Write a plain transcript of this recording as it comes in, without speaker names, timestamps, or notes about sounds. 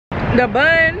The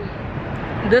bun,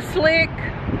 the slick,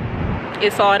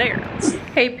 it's all there.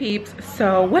 Hey peeps,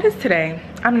 so what is today?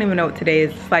 I don't even know what today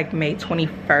is. It's like May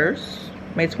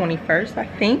 21st, I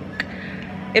think.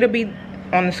 It'll be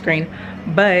on the screen.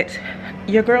 But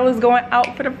your girl is going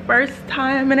out for the first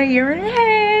time in a year and a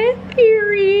half,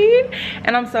 period.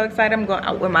 And I'm so excited. I'm going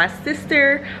out with my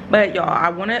sister. But y'all,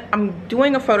 I'm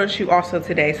doing a photo shoot also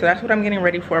today. So that's what I'm getting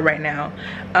ready for right now.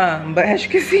 But as you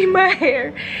can see, my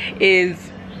hair is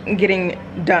getting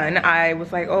done. I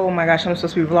was like, oh my gosh, I'm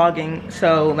supposed to be vlogging,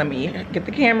 so let me get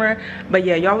the camera. But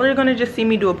yeah, y'all are gonna just see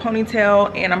me do a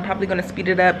ponytail, and I'm probably gonna speed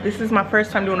it up. This is my first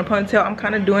time doing a ponytail. I'm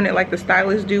kind of doing it like the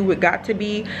stylists do with Got To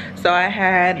Be. So I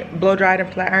had blow dried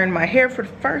and flat ironed my hair for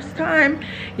the first time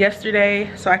yesterday,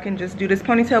 so I can just do this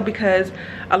ponytail, because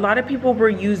a lot of people were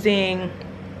using,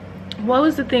 what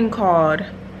was the thing called?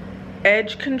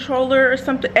 Edge controller or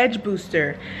something, edge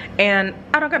booster, and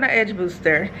I don't got an edge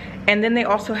booster. And then they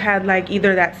also had like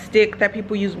either that stick that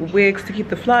people use with wigs to keep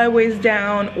the flyaways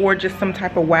down, or just some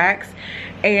type of wax.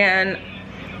 And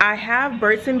I have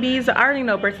Burt's and Bees. I already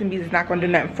know Burt's and Bees is not going to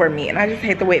do nothing for me, and I just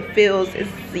hate the way it feels. It's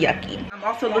yucky. I'm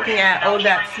also looking at Oh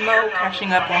That Smoke,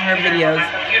 catching up on her videos.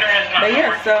 But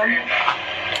yeah, so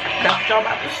that's what y'all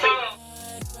about to see.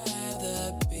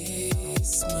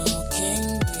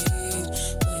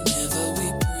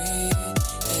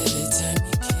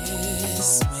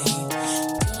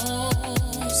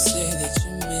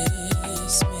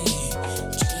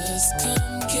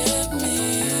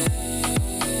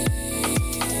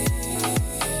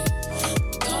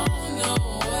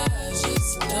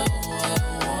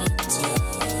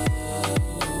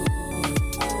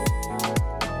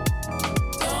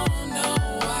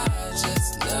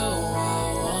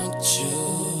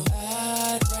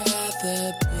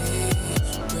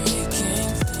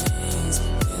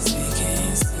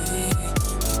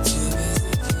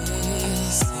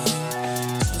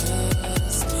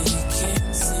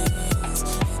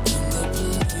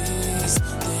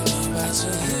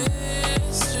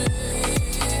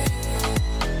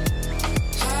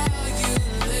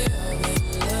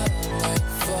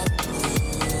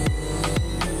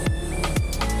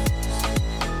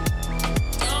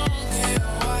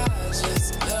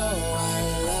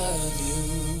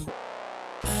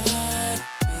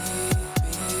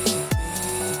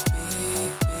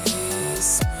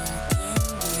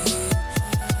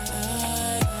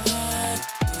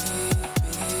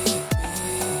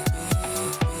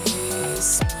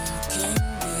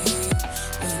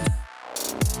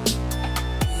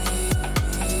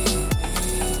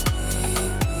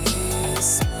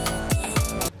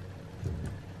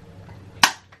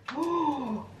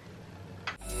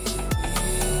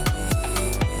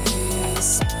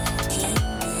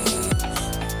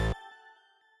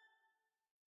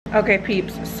 Okay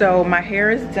peeps, so my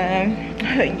hair is done.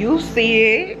 You'll see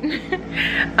it.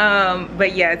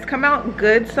 But yeah, it's come out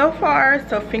good so far,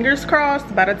 so fingers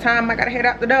crossed by the time I gotta head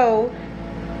out the door,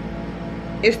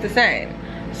 it's the same.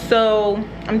 So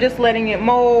I'm just letting it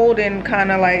mold and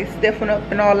kind of like stiffen up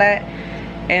and all that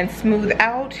and smooth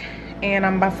out, and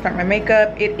I'm about to start my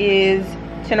makeup. It is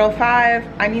 10:05.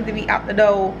 I need to be out the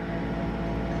door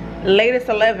latest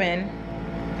 11.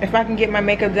 If I can get my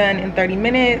makeup done in 30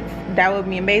 minutes, that would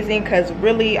be amazing, because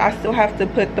really I still have to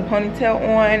put the ponytail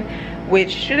on,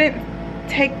 which shouldn't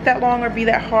take that long or be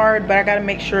that hard, but I gotta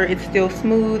make sure it's still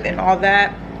smooth and all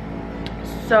that.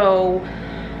 So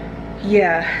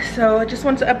yeah, so I just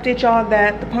wanted to update y'all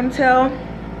that the ponytail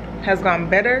has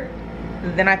gone better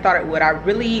than I thought it would.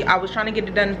 I was trying to get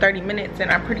it done in 30 minutes,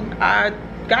 and I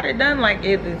got it done like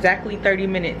exactly 30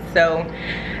 minutes. So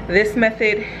this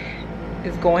method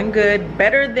is going good,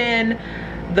 better than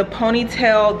the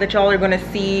ponytail that y'all are gonna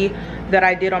see that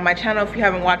I did on my channel. If you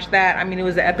haven't watched that, I mean, it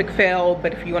was an epic fail,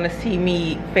 but if you want to see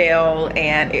me fail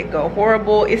and it go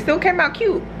horrible, it still came out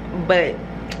cute, but it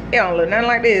don't look nothing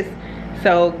like this.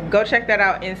 So go check that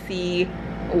out and see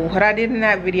what I did in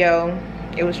that video.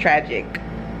 It was tragic.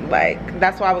 Like,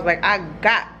 that's why I was like, I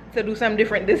got to do something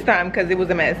different this time, because it was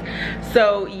a mess.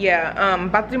 So yeah,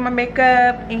 about to do my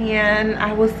makeup, and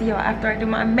I will see y'all after I do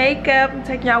my makeup. I'm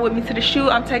taking y'all with me to the shoot.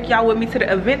 I'm taking y'all with me to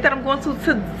the event that I'm going to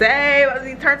today. I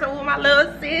was turns up with my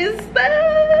little sister.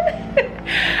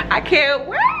 I can't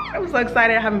wait. I'm so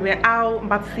excited. I haven't been out. I'm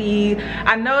about to see.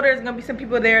 I know there's gonna be some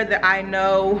people there that I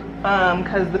know,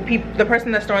 because the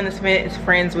person that's throwing this event is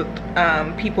friends with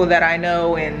people that I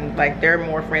know, and like they're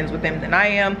more friends with them than I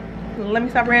am. Let me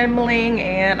stop rambling,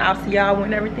 and I'll see y'all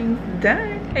when everything's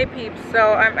done. Hey peeps,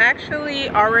 so I'm actually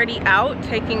already out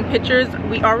taking pictures.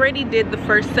 We already did the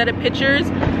first set of pictures,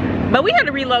 but we had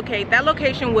to relocate. That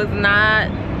location was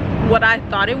not what I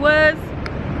thought it was.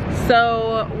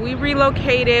 So we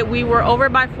relocated. We were over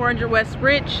by 400 West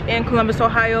Rich in Columbus,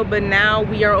 Ohio, but now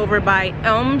we are over by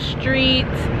Elm Street,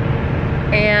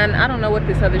 and I don't know what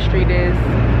this other street is.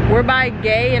 We're by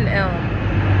Gay and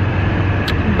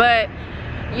Elm. But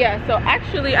yeah, so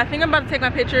actually I think I'm about to take my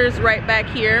pictures right back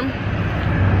here.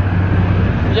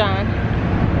 John,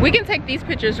 we can take these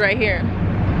pictures right here.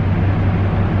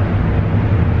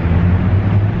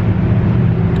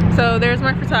 So there's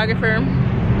my photographer.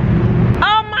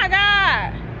 Oh my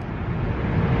God!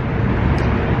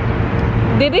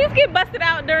 Did these get busted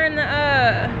out during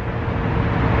the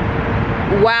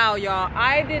Wow, y'all,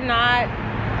 I did not.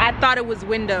 I thought it was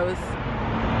windows,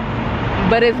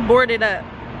 but it's boarded up.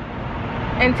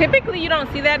 And typically you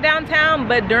don't see that downtown,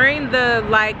 but during the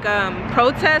like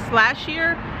protests last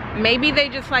year, maybe they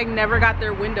just like never got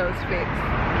their windows fixed.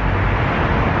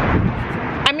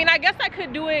 I mean, I guess I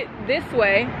could do it this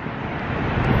way.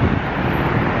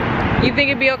 You think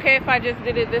it'd be okay if I just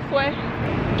did it this way?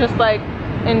 Just like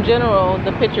in general,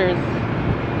 the pictures.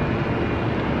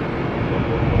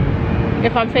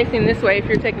 If I'm facing this way, if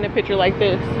you're taking a picture like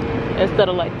this instead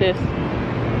of like this.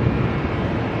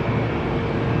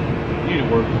 You need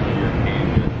to work on your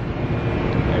canvas.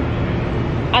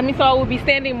 I mean, so I would be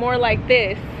standing more like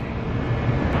this.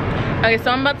 Okay, so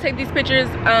I'm about to take these pictures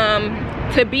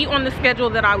to be on the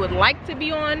schedule that I would like to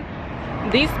be on.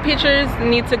 These pictures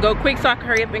need to go quick so I can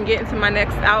hurry up and get into my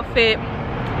next outfit.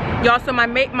 Y'all, so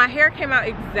my hair came out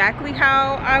exactly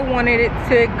how I wanted it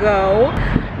to go,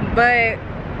 but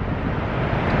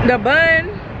the bun,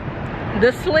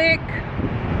 the slick,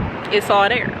 it's all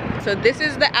there. So this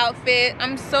is the outfit.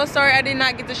 I'm so sorry I did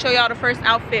not get to show y'all the first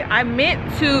outfit. I meant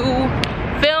to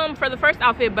film for the first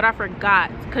outfit, but I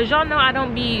forgot, because y'all know I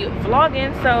don't be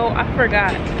vlogging, so I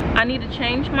forgot. I need to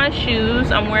change my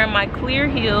shoes. I'm wearing my clear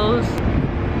heels.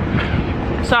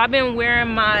 So I've been wearing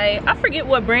my, I forget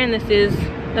what brand this is.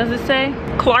 Does it say?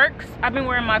 Clarks. I've been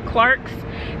wearing my Clarks.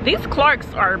 These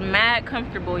Clarks are mad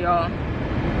comfortable, y'all.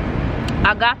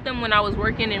 I got them when I was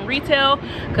working in retail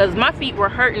because my feet were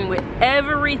hurting with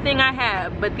everything I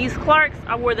have. But these Clarks,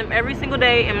 I wore them every single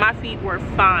day and my feet were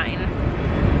fine.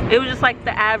 It was just like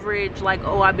the average, like,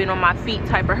 oh, I've been on my feet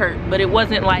type of hurt. But it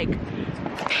wasn't like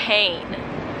pain.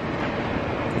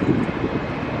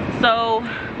 So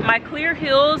my clear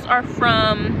heels are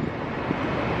from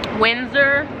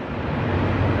Windsor.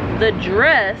 The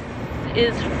dress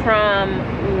is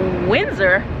from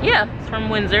Windsor. Yeah, it's from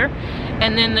Windsor.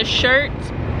 And then the shirt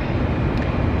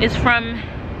is from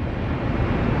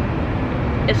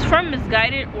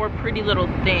Misguided or Pretty Little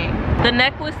Thing. The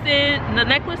necklace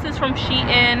is from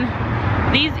Shein.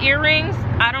 These earrings,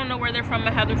 I don't know where they're from.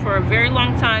 I had them for a very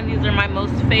long time. These are my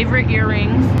most favorite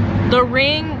earrings. The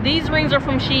ring, these rings are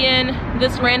from Shein.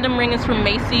 This random ring is from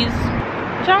Macy's.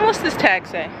 John, what's this tag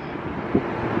say?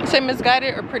 It say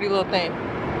Misguided or Pretty Little Thing?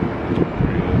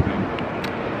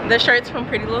 The shirt's from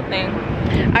Pretty Little Thing.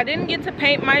 I didn't get to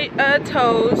paint my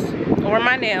toes or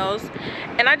my nails,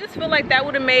 and I just feel like that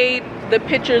would have made the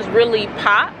pictures really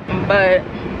pop, but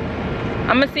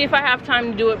I'm gonna see if I have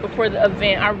time to do it before the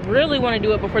event. I really want to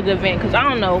do it before the event because I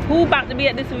don't know who about to be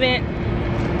at this event,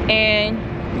 and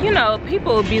you know,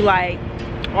 people will be like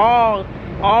all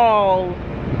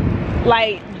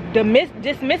like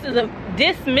dismissive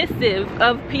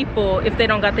of people if they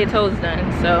don't got their toes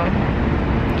done. So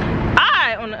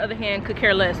I, on the other hand, could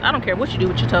care less. I don't care what you do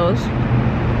with your toes.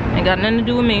 Ain't got nothing to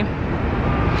do with me.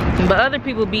 But other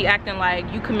people be acting like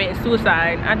you committing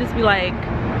suicide. I just be like,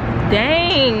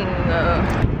 dang.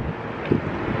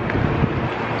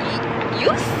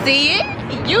 You see it?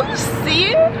 You see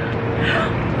it?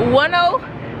 10,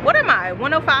 what am I?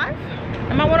 105?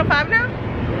 Am I 105 now?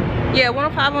 Yeah,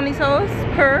 105 on these toes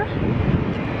per.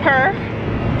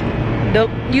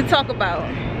 You talk about.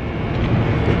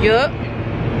 Yup.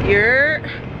 You're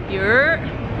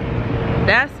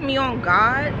that's me on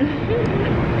God.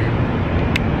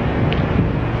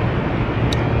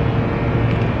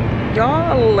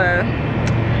 Y'all,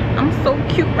 I'm so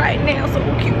cute right now, so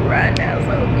cute right now.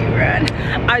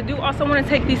 I do also want to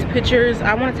take these pictures.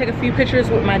 I want to take a few pictures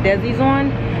with my Desi's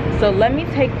on, so let me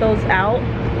take those out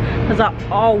because I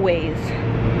always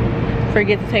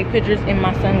forget to take pictures in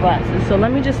my sunglasses. So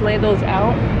let me just lay those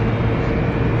out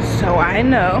so I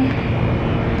know.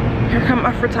 Here come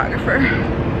my photographer.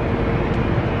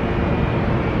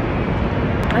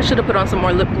 I should have put on some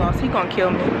more lip gloss. He gonna kill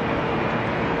me.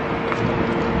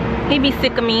 He be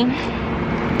sick of me.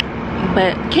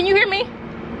 But can you hear me?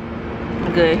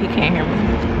 Good, he can't hear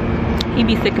me. He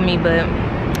be sick of me, but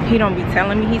he don't be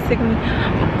telling me he's sick of me.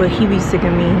 But he be sick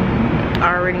of me.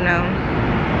 I already know.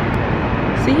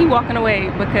 See, he walking away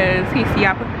because he see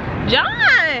y'all.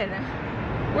 John!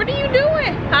 What are you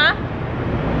doing? Huh?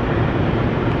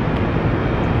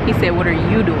 He said, what are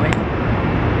you doing?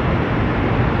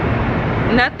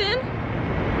 Nothing?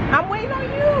 I'm waiting on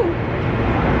you.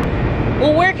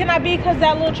 Well, where can I be? Because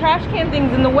that little trash can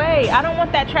thing's in the way. I don't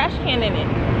want that trash can in it.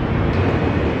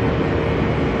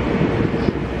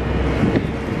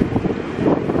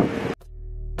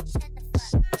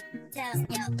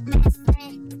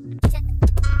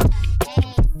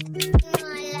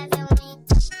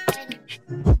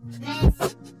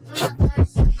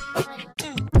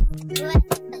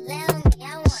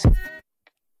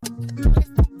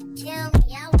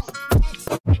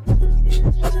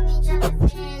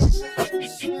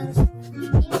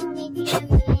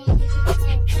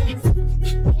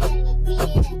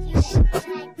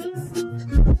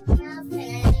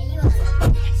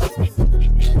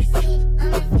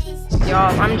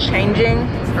 Y'all, I'm changing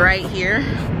right here.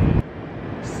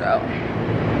 So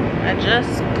I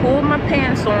just pulled my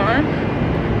pants on.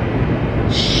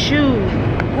 Shoot.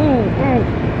 Ooh, ooh.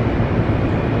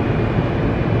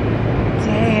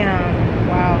 Damn.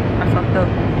 Wow, I fucked up.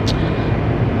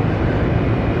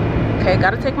 Okay,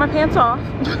 gotta take my pants off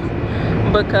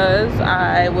because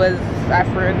I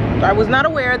was not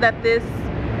aware that this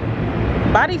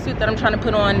bodysuit that I'm trying to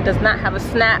put on does not have a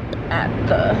snap at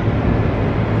the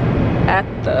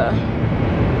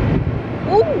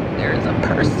ooh, there's a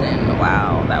person.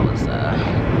 Wow, that was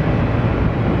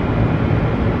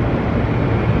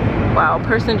wow, a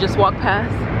person just walked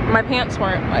past. My pants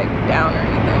weren't like down or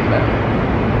anything, but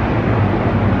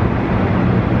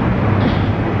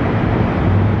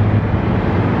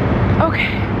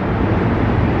okay.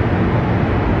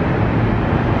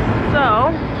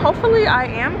 So hopefully I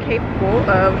am capable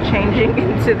of changing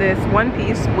into this one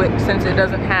piece since it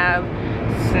doesn't have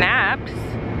snaps,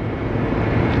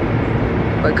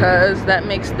 because that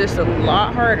makes this a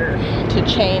lot harder to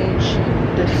change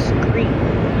the screen.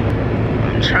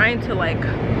 I'm trying to like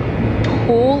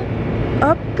pull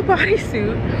up the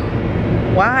bodysuit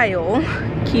while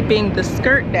keeping the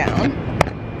skirt down.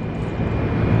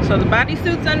 So the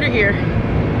bodysuit's under here.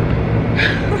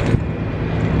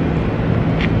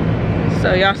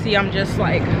 So y'all see I'm just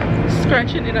like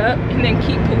scrunching it up and then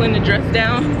keep pulling the dress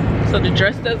down so the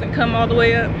dress doesn't come all the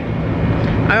way up.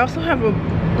 I also have a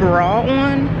bra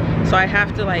on, so I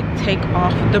have to like take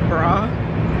off the bra.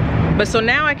 But so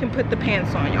now I can put the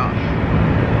pants on, y'all.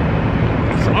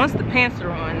 So once the pants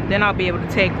are on, then I'll be able to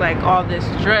take like all this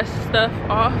dress stuff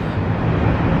off.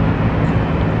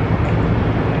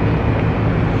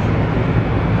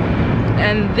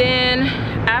 And then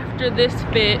after this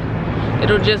fit,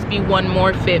 it'll just be one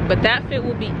more fit, but that fit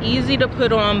will be easy to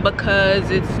put on because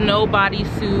it's no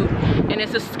bodysuit and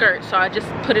it's a skirt, so I just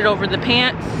put it over the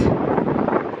pants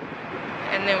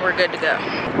and then we're good to go.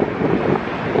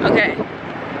 Okay,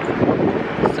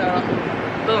 so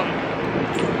boom.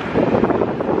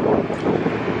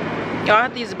 Y'all,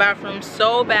 have these bathrooms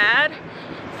so bad.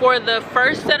 For the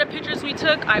first set of pictures we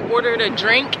took, I ordered a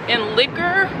drink and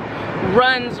liquor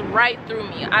runs right through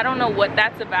me. I don't know what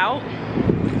that's about.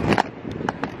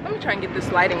 Let me try and get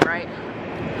this lighting right.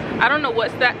 I don't know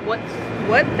what that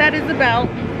is about,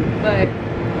 but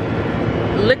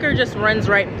liquor just runs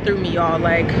right through me, y'all.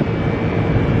 Like,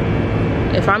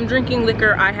 if I'm drinking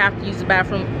liquor, I have to use the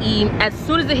bathroom. As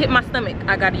soon as it hit my stomach,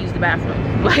 I gotta use the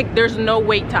bathroom. Like, there's no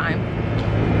wait time.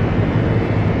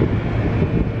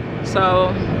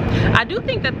 So I do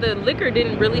think that the liquor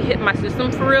didn't really hit my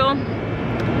system for real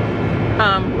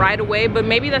right away, but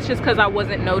maybe that's just because I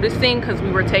wasn't noticing because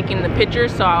we were taking the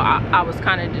pictures, so I was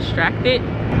kind of distracted.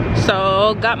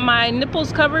 So got my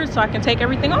nipples covered so I can take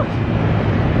everything off.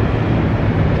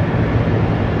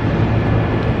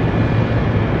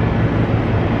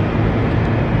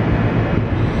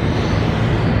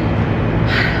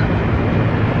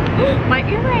 My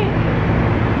earring.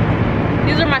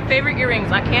 These are my favorite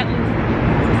earrings. I can't lose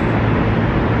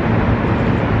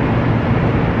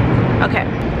them. Okay.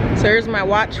 So here's my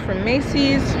watch from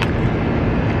Macy's.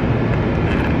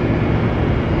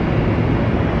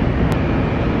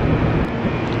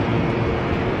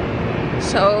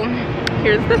 So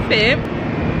here's the fit.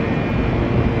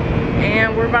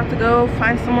 And we're about to go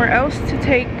find somewhere else to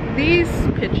take these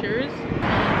pictures.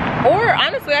 Or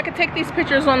honestly, I could take these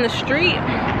pictures on the street.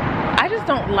 I just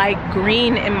don't like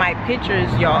green in my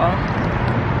pictures, y'all.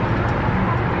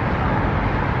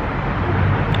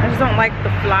 I just don't like the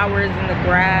flowers and the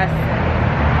grass.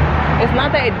 It's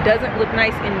not that it doesn't look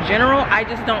nice in general, I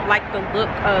just don't like the look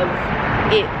of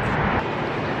it.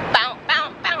 Bow,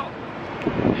 bow, bow.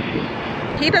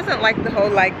 He doesn't like the whole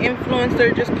like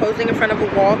influencer just posing in front of a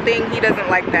wall thing. He doesn't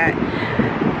like that.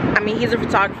 I mean, he's a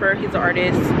photographer, he's an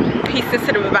artist. he's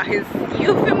sensitive about his,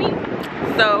 you feel me?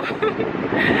 So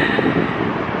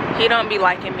he don't be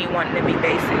liking me wanting to be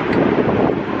basic.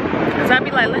 Cause I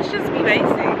be like, let's just be basic.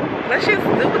 Let's just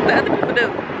do what the other people do.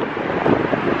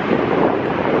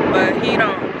 But he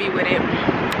don't be with it.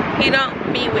 He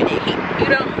don't be with it. He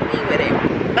don't be with it.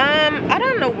 I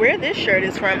don't know where this shirt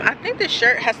is from. I think this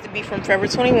shirt has to be from Forever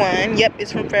 21. Yep,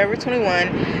 it's from Forever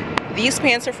 21. These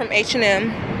pants are from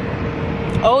H&M.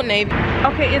 Old Navy.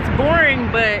 Okay, it's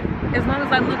boring, but as long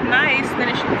as I look nice, then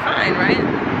it should be fine, right?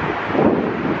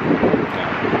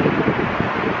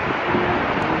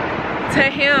 To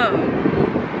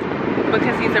him,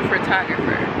 because he's a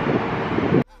photographer.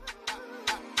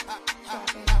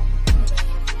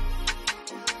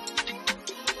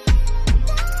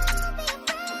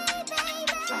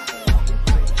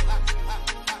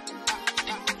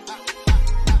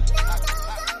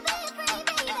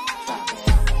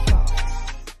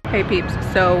 Hey peeps,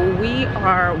 so we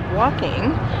are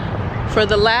walking for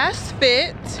the last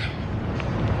fit.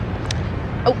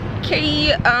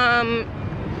 Okay,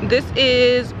 this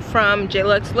is from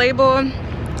JLux label,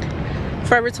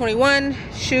 Forever 21.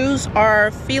 Shoes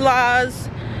are Fila's.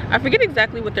 I forget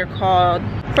exactly what they're called.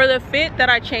 For the fit that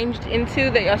I changed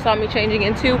into, that y'all saw me changing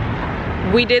into,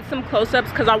 we did some close-ups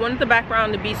because I wanted the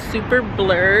background to be super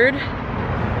blurred.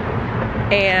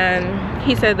 And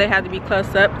he said they had to be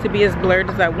close up to be as blurred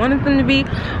as I wanted them to be,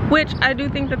 which I do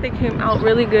think that they came out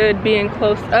really good being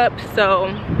close up.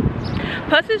 So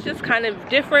plus it's just kind of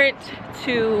different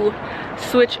to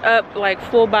switch up like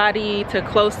full body to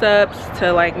close-ups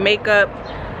to like makeup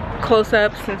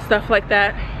close-ups and stuff like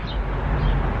that.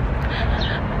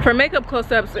 For makeup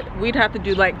close-ups, we'd have to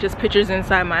do like just pictures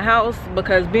inside my house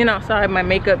because being outside my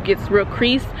makeup gets real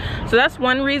creased. So that's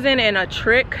one reason. And a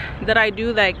trick that I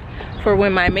do like for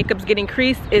when my makeup's getting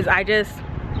creased is I just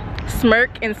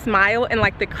smirk and smile, and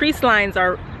like the crease lines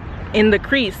are in the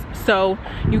crease, so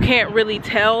you can't really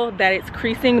tell that it's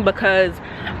creasing because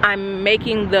I'm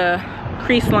making the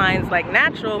crease lines like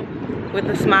natural with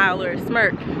a smile or a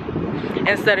smirk,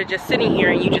 instead of just sitting here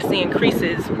and you just seeing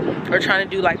creases or trying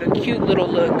to do like a cute little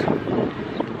look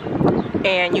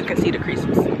and you can see the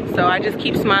creases. So I just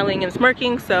keep smiling and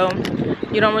smirking so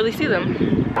you don't really see them.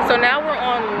 So now we're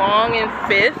on Long and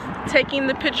 5th taking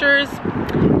the pictures,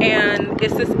 and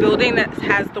it's this building that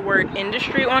has the word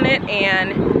industry on it,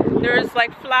 and there's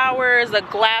like flowers, a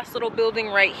glass little building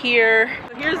right here.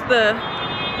 Here's the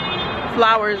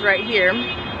flowers right here,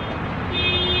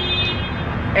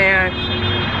 and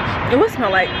it would smell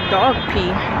like dog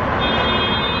pee.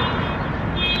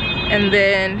 And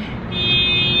then,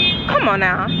 come on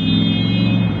now,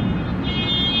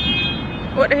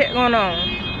 what the heck going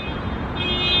on?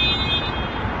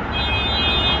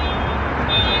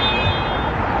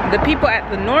 The people at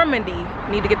the Normandy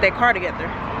need to get their car together.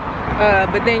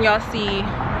 But then y'all see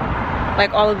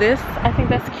like all of this. I think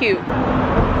that's cute.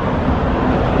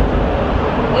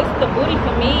 It's the booty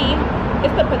for me.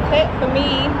 It's the patek for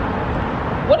me.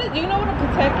 What is, do you know what a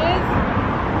patek is?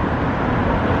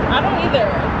 I don't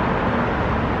either.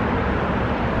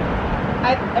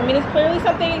 I mean, it's clearly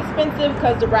something expensive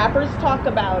because the rappers talk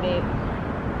about it.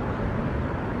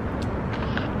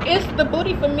 It's the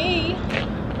booty for me.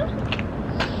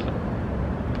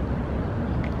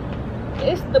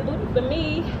 It's the booty for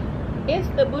me. It's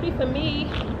the booty for me.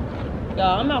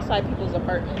 Y'all, I'm outside people's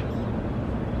apartments.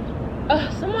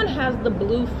 Someone has the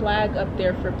blue flag up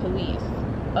there for police.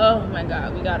 Oh my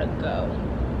God, we gotta go.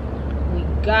 We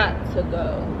got to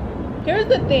go. Here's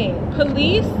the thing,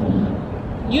 police,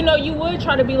 you know, you would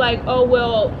try to be like, oh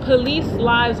well, police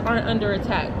lives aren't under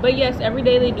attack. But yes, every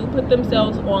day they do put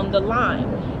themselves on the line.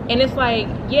 And it's like,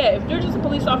 yeah, if you're just a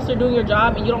police officer doing your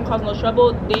job and you don't cause no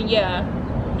trouble, then yeah,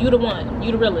 you the one,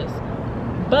 you the realest.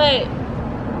 But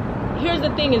here's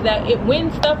the thing is that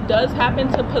when stuff does happen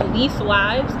to police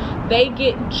lives, they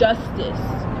get justice.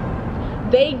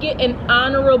 They get an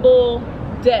honorable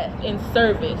death in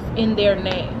service in their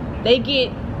name. They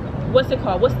get, what's it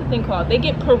called? What's the thing called? They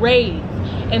get parades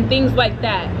and things like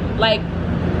that. Like,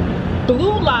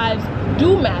 blue lives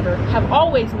do matter, have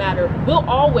always mattered, will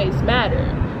always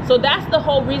matter. So that's the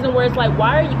whole reason where it's like,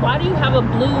 why do you have a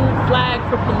blue flag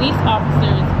for police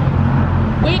officers,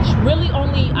 which really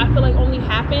only, I feel like only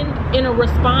happened in a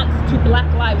response to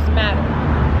Black Lives Matter.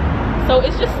 So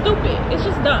it's just stupid. It's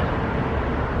just dumb.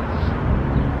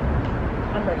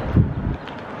 I'm ready.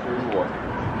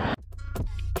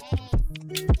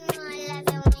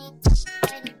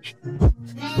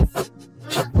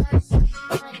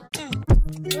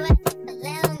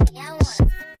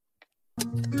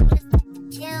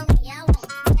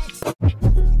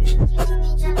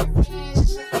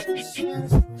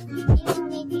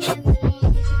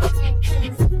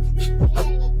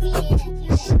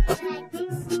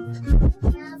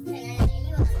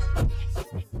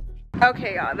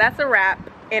 Okay, y'all, that's a wrap.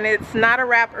 And it's not a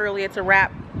wrap early, it's a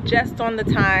wrap just on the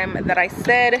time that I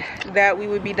said that we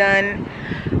would be done.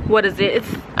 What is it?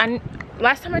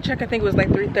 Last time I checked, I think it was like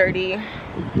 3:30.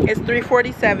 It's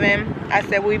 3:47. I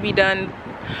said we'd be done.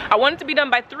 I wanted to be done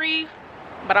by 3,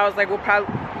 but I was like, we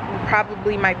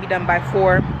probably might be done by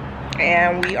 4.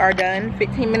 And we are done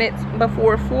 15 minutes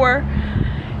before 4.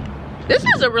 This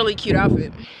is a really cute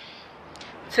outfit.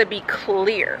 To be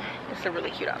clear, it's a really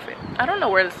cute outfit. I don't know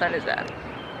where the sun is at.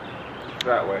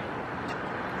 That way.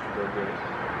 Go get it.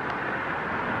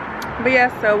 But yeah,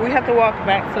 so we have to walk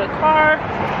back to the car.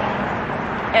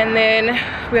 And then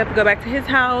we have to go back to his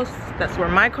house. That's where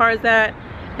my car is at.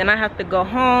 Then I have to go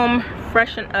home,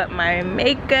 freshen up my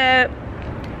makeup,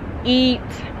 eat,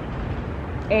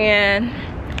 and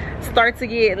start to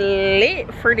get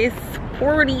lit for this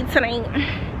party tonight.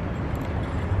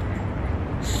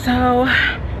 So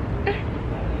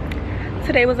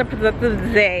today was a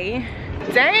productive day.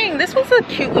 Dang, this was a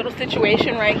cute little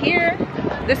situation right here.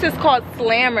 This is called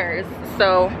Slammers.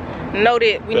 So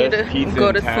noted, we need to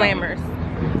go to Slammers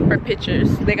for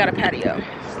pictures. They got a patio.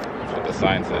 That's what the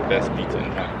sign said, best pizza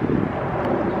in town.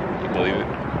 You believe it?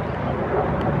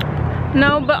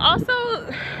 No, but also,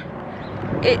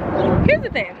 here's the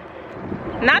thing.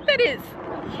 Not that it's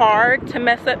hard to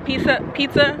mess up pizza,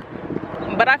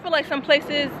 but I feel like some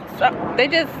places,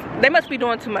 they must be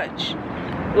doing too much.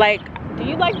 Like, do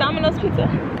you like Domino's pizza?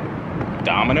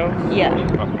 Domino's? Yeah.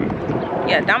 Okay.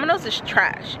 Yeah, Domino's is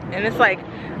trash. And it's like,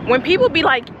 when people be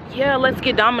like, yeah, let's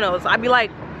get Domino's, I'd be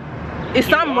like, is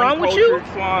something wrong with you?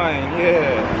 Fine,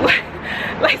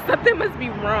 yeah. Like something must be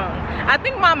wrong. I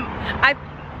think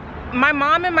my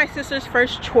mom and my sister's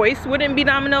first choice wouldn't be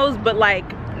Domino's, but like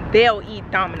they'll eat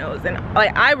Domino's, and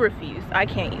like I refuse. I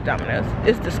can't eat Domino's.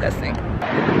 It's disgusting.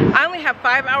 I only have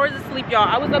 5 hours of sleep, y'all.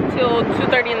 I was up till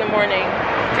 2:30 in the morning.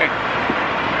 Okay.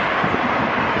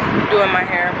 Doing my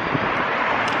hair.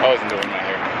 I wasn't doing my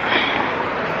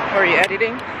hair. Were you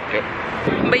editing? Yep.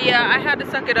 But yeah, I had to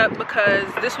suck it up because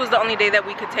this was the only day that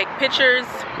we could take pictures.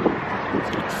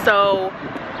 So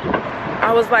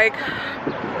I was like,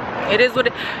 it is what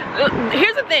it.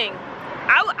 Here's the thing.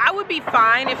 I would be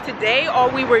fine if today all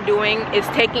we were doing is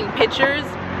taking pictures.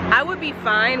 I would be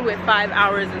fine with 5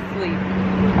 hours of sleep.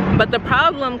 But the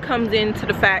problem comes into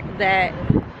the fact that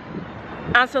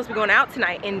I'm supposed to be going out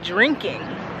tonight and drinking.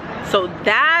 So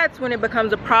that's when it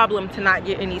becomes a problem to not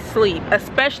get any sleep,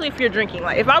 especially if you're drinking.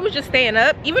 Like if I was just staying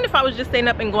up, even if I was just staying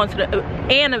up and going to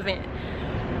an event,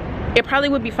 it probably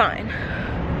would be fine.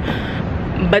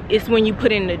 But it's when you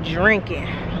put in the drinking.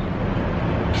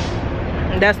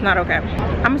 That's not okay.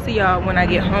 I'm gonna see y'all when I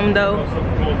get home though.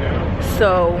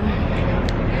 So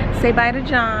say bye to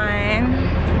John.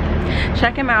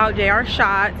 Check him out, JR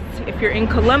Shots. If you're in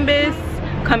Columbus,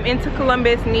 come into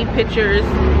Columbus, need pictures,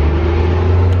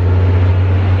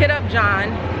 hit up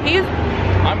John.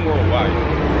 I'm worldwide.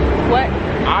 What?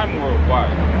 I'm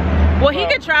worldwide. Well, he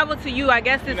could travel to you. I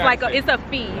guess it's like it's a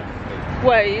fee.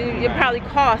 What? It probably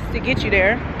costs to get you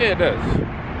there. Yeah, it does.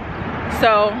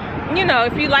 So, you know,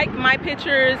 if you like my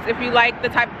pictures, if you like the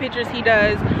type of pictures he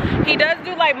does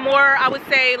do like more, I would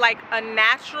say like a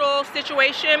natural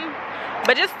situation.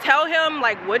 But just tell him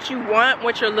like what you want,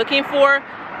 what you're looking for.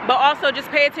 But also just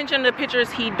pay attention to the pictures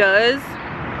he does,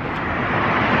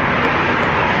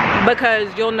 because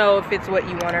you'll know if it's what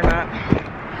you want or not.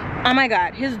 Oh my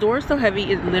god, his door is so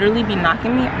heavy, it literally be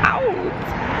knocking me out.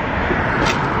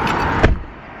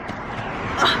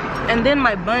 And then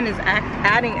my bun is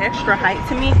adding extra height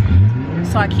to me,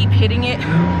 so I keep hitting it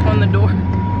on the door.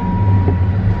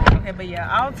 Okay, but yeah,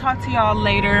 I'll talk to y'all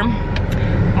later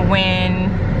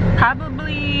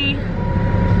probably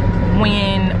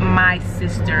when my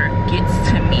sister gets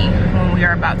to me, when we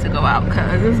are about to go out,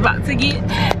 because it's about to get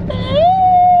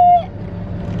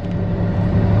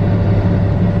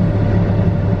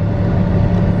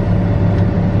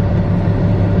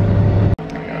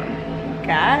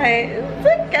guys,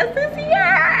 guess who's here?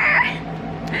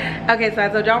 Okay, so I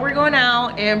told y'all we're going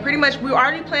out, and pretty much we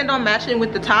already planned on matching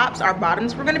with the tops. Our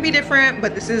bottoms were going to be different,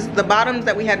 but this is the bottoms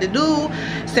that we had to do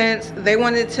since they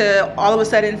wanted to all of a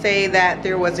sudden say that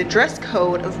there was a dress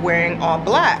code of wearing all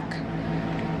black.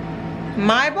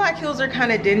 My black heels are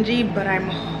kind of dingy, but I'm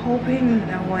hoping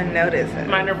no one notices.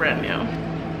 Mine are brand new.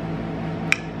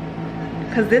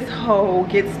 Because this hoe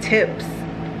gets tips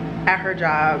at her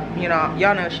job. You know,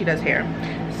 y'all know she does hair.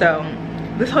 So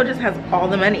this hoe just has all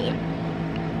the money,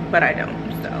 but I don't.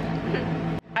 So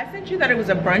I sent you that it was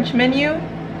a brunch menu.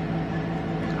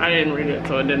 I didn't read it,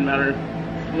 so it didn't matter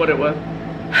what it was.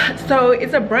 So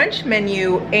it's a brunch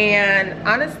menu, and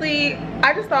honestly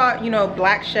I just thought, you know,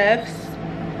 black chefs,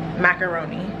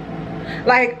 macaroni.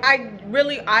 Like, I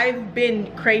really, I've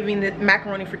been craving the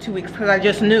macaroni for 2 weeks because I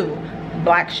just knew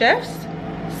Black chefs,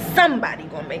 somebody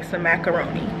gonna make some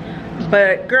macaroni.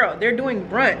 But girl, they're doing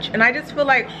brunch, and I just feel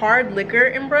like hard liquor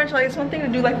in brunch, like it's one thing to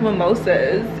do like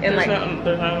mimosas and like.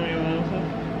 There's not gonna be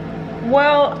mimosas.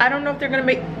 Well, I don't know if they're gonna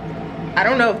make. I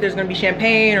don't know if there's gonna be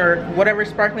champagne or whatever,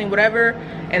 sparkling, whatever,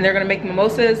 and they're gonna make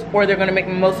mimosas, or they're gonna make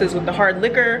mimosas with the hard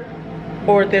liquor,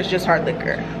 or if there's just hard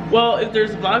liquor. Well, if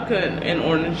there's vodka and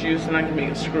orange juice, then I can make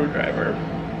a screwdriver,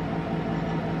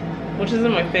 which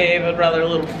isn't my fave. I'd rather a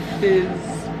little fizz.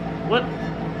 What?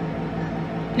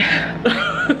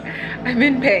 I'm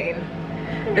in pain.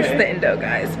 Okay. It's the endo,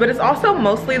 guys, but it's also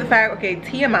mostly the fact. Okay,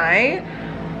 TMI.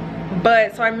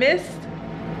 But so I missed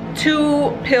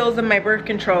 2 pills of my birth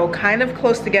control kind of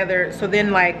close together, so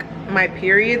then like my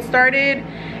period started,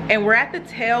 and we're at the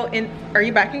tail end. Are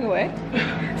you backing away?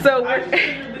 So we're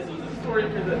this was a story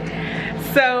for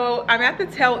this. So I'm at the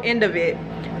tail end of it,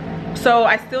 so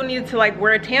I still needed to like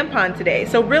wear a tampon today.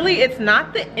 So really it's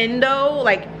not the endo.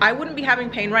 Like I wouldn't be having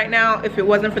pain right now if it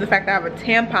wasn't for the fact that I have a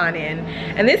tampon in,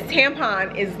 and this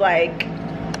tampon is like,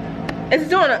 it's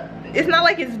not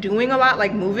like it's doing a lot,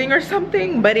 like moving or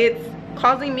something, but it's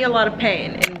causing me a lot of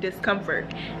pain and discomfort.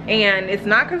 And it's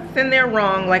not because it's in there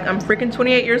wrong. Like, I'm freaking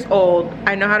 28 years old.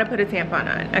 I know how to put a tampon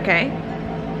on, okay?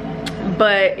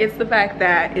 But it's the fact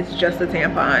that it's just a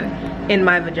tampon in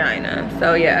my vagina.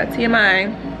 So yeah,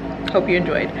 TMI. Hope you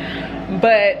enjoyed.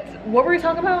 But what were we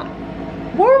talking about?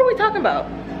 What were we talking about?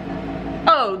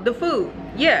 Oh, the food.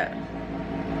 Yeah.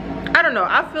 I don't know.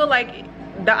 I feel like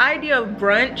the idea of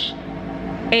brunch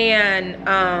and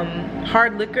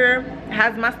hard liquor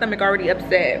has my stomach already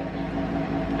upset.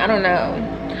 I don't know.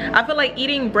 I feel like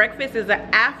eating breakfast is an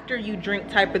after you drink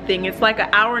type of thing. It's like an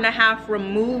hour-and-a-half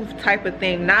removed type of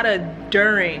thing, not a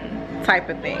during type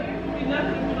of thing.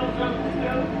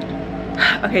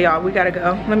 Okay, y'all, we gotta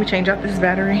go. Let me change out this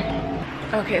battery.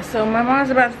 Okay, so my mom's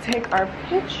about to take our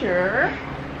picture.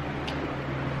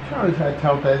 Charlie tried to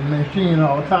talk that machine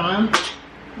all the time.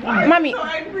 Why Mommy. are you so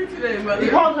angry today, mother?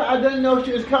 Because I didn't know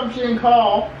she was coming, she didn't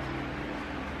call.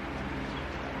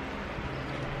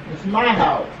 It's my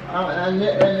house, and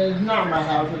it's not my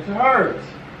house, it's hers.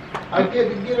 I get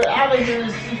to get her out of here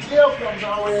and she still comes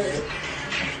already.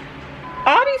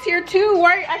 Audie's here too.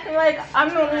 Why are you acting like I'm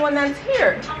the only one that's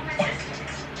here?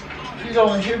 She's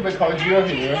only here because you're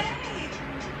here.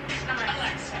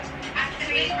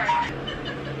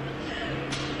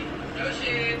 No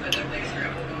shit, I definitely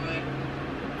scrambled on.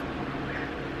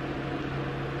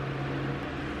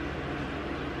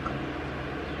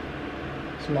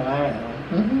 Smile.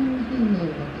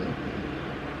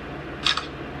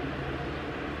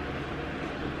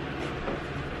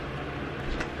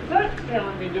 That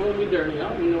camera be doing me dirty. I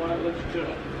don't even know why I let you do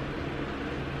it.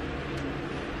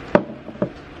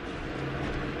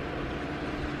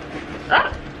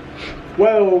 Ah!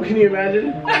 Whoa, can you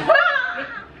imagine?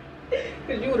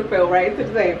 Because you would have fell right to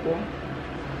the table.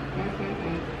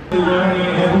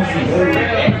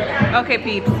 Okay,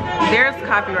 peeps, there's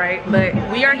copyright, but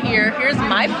we are here. Here's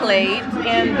my plate,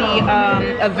 and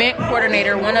the event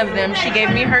coordinator, one of them, she gave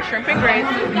me her shrimp and grits.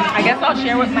 I guess I'll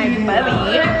share with my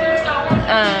bubby.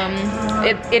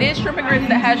 It is shrimp and grits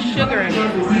that has sugar in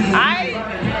it. I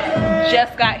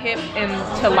just got hip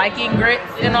into liking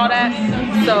grits and all that,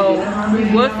 so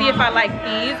we'll see if I like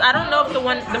these. I don't know if the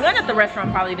one at the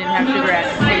restaurant probably didn't have sugar at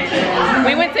it.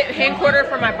 We went to headquarters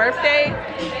for my birthday.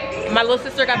 My little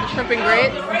sister got the shrimp and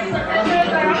grits,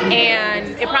 and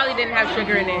it probably didn't have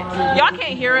sugar in it. Y'all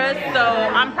can't hear us, so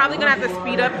I'm probably gonna have to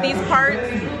speed up these parts.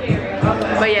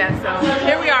 But yeah, so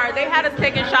here we are. They had us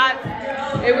taking shots.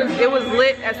 It was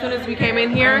lit as soon as we came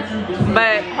in here,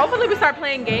 but hopefully we start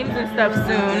playing games and stuff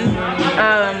soon.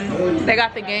 They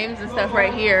got the games and stuff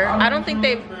right here. I don't think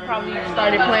they've probably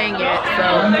started playing yet,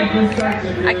 so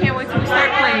I can't wait till we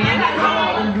start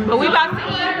playing. But we about to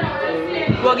eat.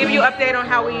 We'll give you an update on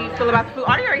how we feel about the food.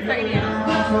 Audie already started eating.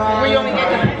 Where you want me to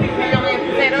get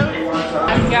potatoes?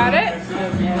 Got it?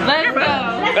 Let's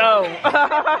go.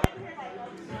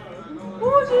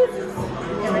 Oh, Jesus.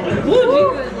 Ooh,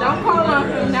 Jesus. Don't call on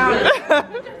him now.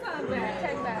 Put your tongue back.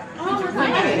 Take back.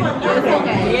 It's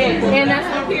okay. And that's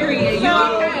my period. You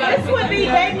okay? This would be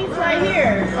babies right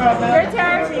here. Your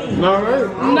turn. No, right?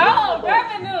 No,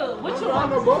 revenue. What you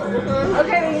want? Okay,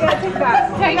 then you gotta take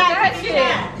that. Take that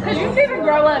shit. Cause you didn't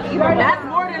grow up either. That's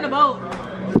more than a boat.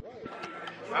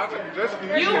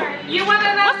 You want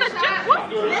another shot?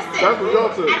 Listen, That's what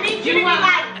y'all said. I need you to be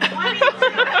like 20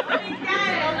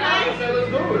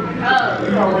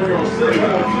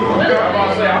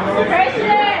 okay?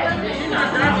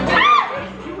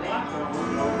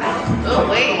 Oh,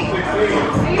 wait.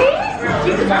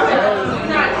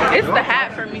 It's the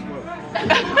hat for me.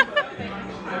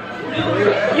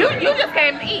 you just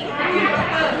came to eat.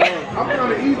 I'm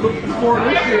gonna eat before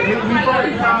this shit hit me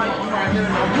first.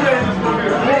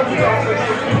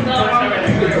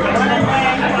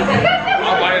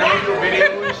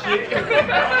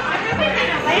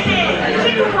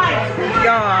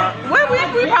 Y'all,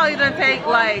 we probably done take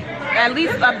like at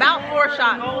least about 4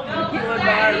 shots.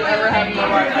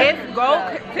 It's gold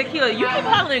tequila. You keep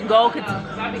calling it gold tequila.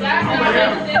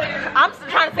 I'm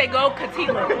trying to say gold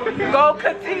tequila. Gold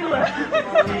tequila.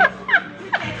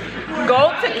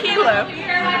 Gold tequila.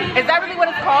 Is that really what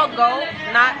it's called? Gold?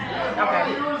 Not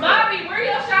okay. Bobby, where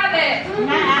your shot at? I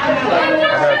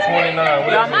got 29.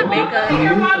 Y'all, my makeup.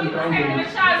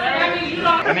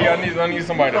 I need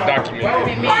somebody to document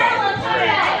it.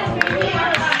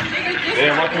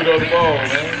 Yeah, walk through those balls,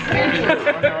 man.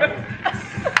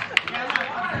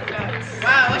 Wow,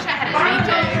 I wish I had a DJ.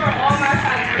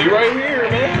 He right here,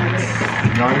 man.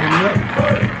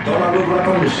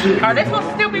 Are they supposed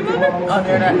to still be moving? Oh,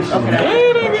 they're not. Okay.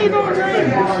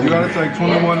 You gotta take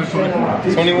 21 to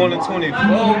 24. 21 and 20. Ain't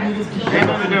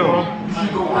nothing to do.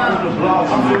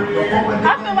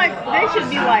 I feel like they should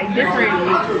be like different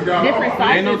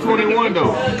sizes. Ain't no 21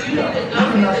 though.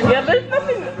 Yeah, there's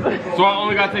nothing. So I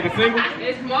only gotta take a single?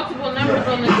 There's multiple numbers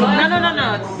on the glass.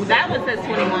 No. That one says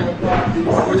 21.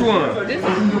 Which one? This is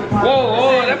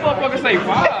Whoa, that motherfucker say 5.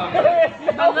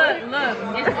 But look.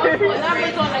 It's multiple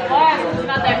numbers on the glass. There's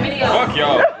not that many of them. Fuck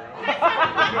y'all.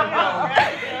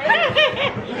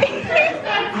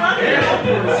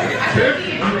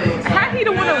 How he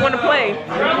the one that want to play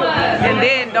and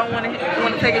then don't want to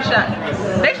take a shot?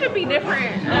 They should be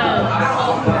different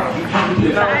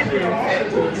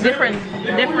sizes, different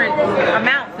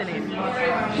amounts in it.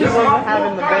 Is it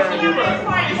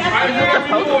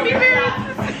supposed to be very?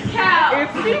 It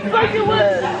seems like it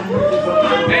was.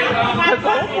 Because the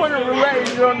whole point of roulette is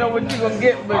you don't know what you're gonna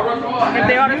get, but if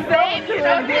they are the same, you're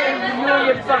gonna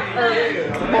get fucked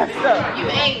messed up. You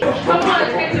ate. Come on,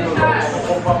 take the shot.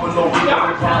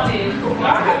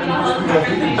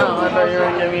 Oh, I thought you were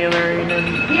gonna give me a marina.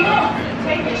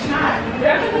 Take a shot.